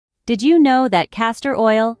Did you know that castor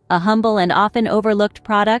oil, a humble and often overlooked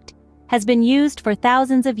product, has been used for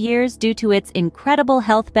thousands of years due to its incredible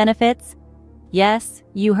health benefits? Yes,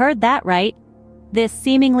 you heard that right. This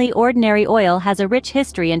seemingly ordinary oil has a rich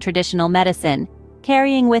history in traditional medicine,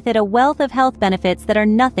 carrying with it a wealth of health benefits that are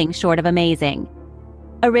nothing short of amazing.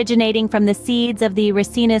 Originating from the seeds of the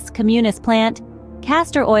Ricinus communis plant,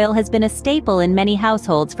 castor oil has been a staple in many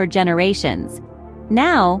households for generations.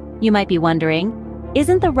 Now, you might be wondering,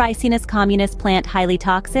 isn't the Ricinus communis plant highly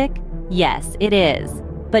toxic? Yes, it is.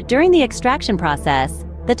 But during the extraction process,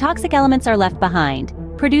 the toxic elements are left behind,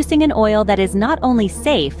 producing an oil that is not only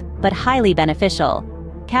safe, but highly beneficial.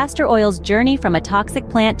 Castor oil's journey from a toxic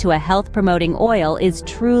plant to a health-promoting oil is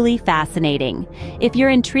truly fascinating. If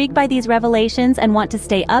you're intrigued by these revelations and want to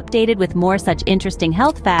stay updated with more such interesting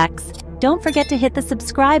health facts, don't forget to hit the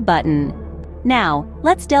subscribe button. Now,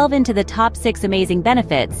 let's delve into the top 6 amazing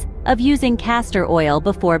benefits of using castor oil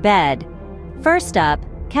before bed. First up,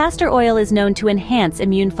 castor oil is known to enhance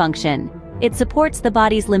immune function. It supports the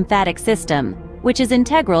body's lymphatic system, which is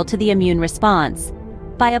integral to the immune response.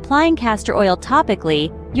 By applying castor oil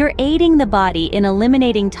topically, you're aiding the body in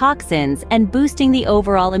eliminating toxins and boosting the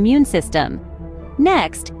overall immune system.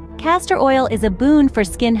 Next, castor oil is a boon for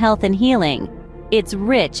skin health and healing. It's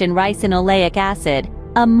rich in ricinoleic acid,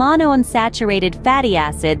 a monounsaturated fatty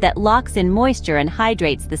acid that locks in moisture and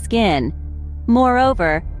hydrates the skin.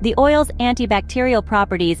 Moreover, the oil's antibacterial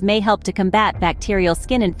properties may help to combat bacterial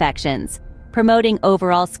skin infections, promoting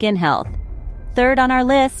overall skin health. Third on our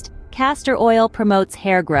list, castor oil promotes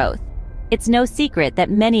hair growth. It's no secret that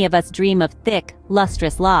many of us dream of thick,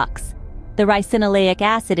 lustrous locks. The ricinoleic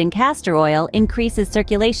acid in castor oil increases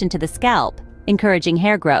circulation to the scalp, encouraging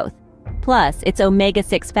hair growth. Plus, its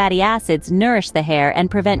omega-6 fatty acids nourish the hair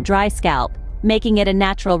and prevent dry scalp, making it a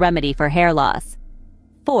natural remedy for hair loss.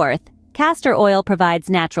 Fourth, castor oil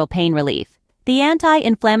provides natural pain relief. The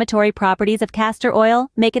anti-inflammatory properties of castor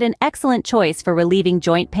oil make it an excellent choice for relieving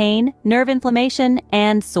joint pain, nerve inflammation,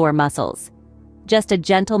 and sore muscles. Just a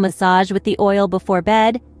gentle massage with the oil before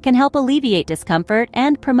bed can help alleviate discomfort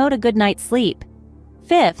and promote a good night's sleep.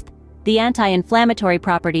 Fifth, the anti-inflammatory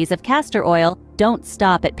properties of castor oil don't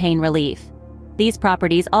stop at pain relief. These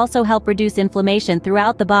properties also help reduce inflammation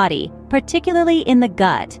throughout the body, particularly in the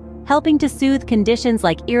gut, helping to soothe conditions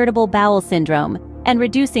like irritable bowel syndrome and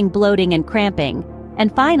reducing bloating and cramping.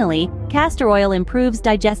 And finally, castor oil improves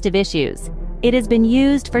digestive issues. It has been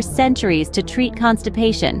used for centuries to treat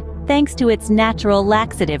constipation, thanks to its natural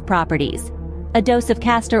laxative properties. A dose of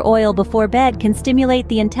castor oil before bed can stimulate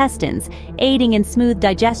the intestines, aiding in smooth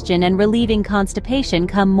digestion and relieving constipation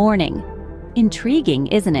come morning. Intriguing,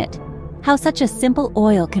 isn't it? How such a simple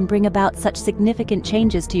oil can bring about such significant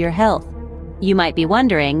changes to your health. You might be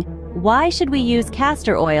wondering, why should we use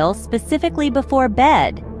castor oil specifically before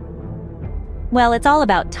bed? Well, it's all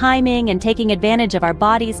about timing and taking advantage of our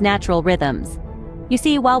body's natural rhythms. You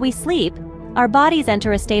see, while we sleep, our bodies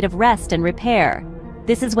enter a state of rest and repair.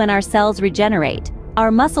 This is when our cells regenerate,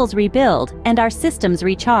 our muscles rebuild, and our systems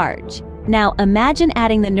recharge. Now imagine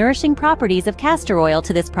adding the nourishing properties of castor oil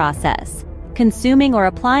to this process. Consuming or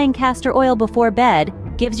applying castor oil before bed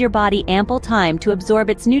gives your body ample time to absorb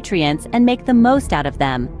its nutrients and make the most out of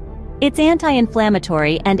them. Its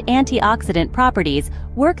anti-inflammatory and antioxidant properties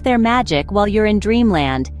work their magic while you're in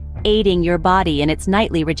dreamland, aiding your body in its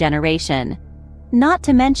nightly regeneration. Not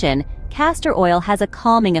to mention, castor oil has a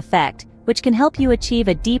calming effect, which can help you achieve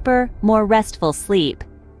a deeper, more restful sleep.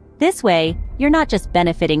 This way, you're not just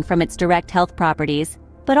benefiting from its direct health properties,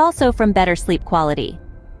 but also from better sleep quality.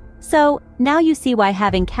 So, now you see why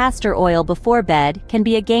having castor oil before bed can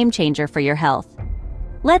be a game changer for your health.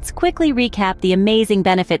 Let's quickly recap the amazing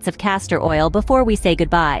benefits of castor oil before we say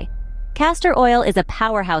goodbye. Castor oil is a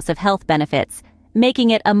powerhouse of health benefits,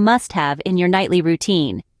 making it a must-have in your nightly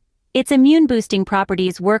routine. Its immune-boosting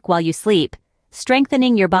properties work while you sleep,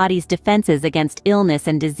 strengthening your body's defenses against illness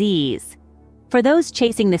and disease. For those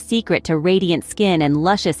chasing the secret to radiant skin and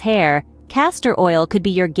luscious hair, castor oil could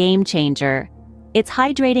be your game changer. Its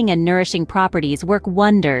hydrating and nourishing properties work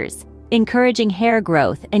wonders, encouraging hair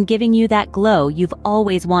growth and giving you that glow you've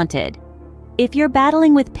always wanted. If you're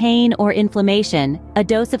battling with pain or inflammation, a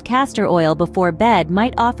dose of castor oil before bed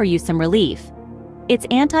might offer you some relief. Its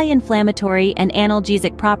anti-inflammatory and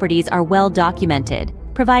analgesic properties are well documented,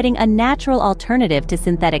 providing a natural alternative to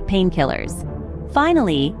synthetic painkillers.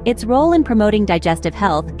 Finally, its role in promoting digestive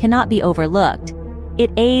health cannot be overlooked.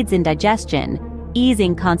 It aids in digestion,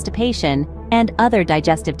 easing constipation, and other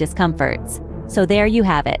digestive discomforts. So there you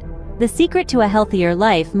have it. The secret to a healthier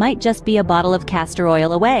life might just be a bottle of castor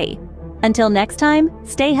oil away. Until next time,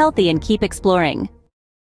 stay healthy and keep exploring.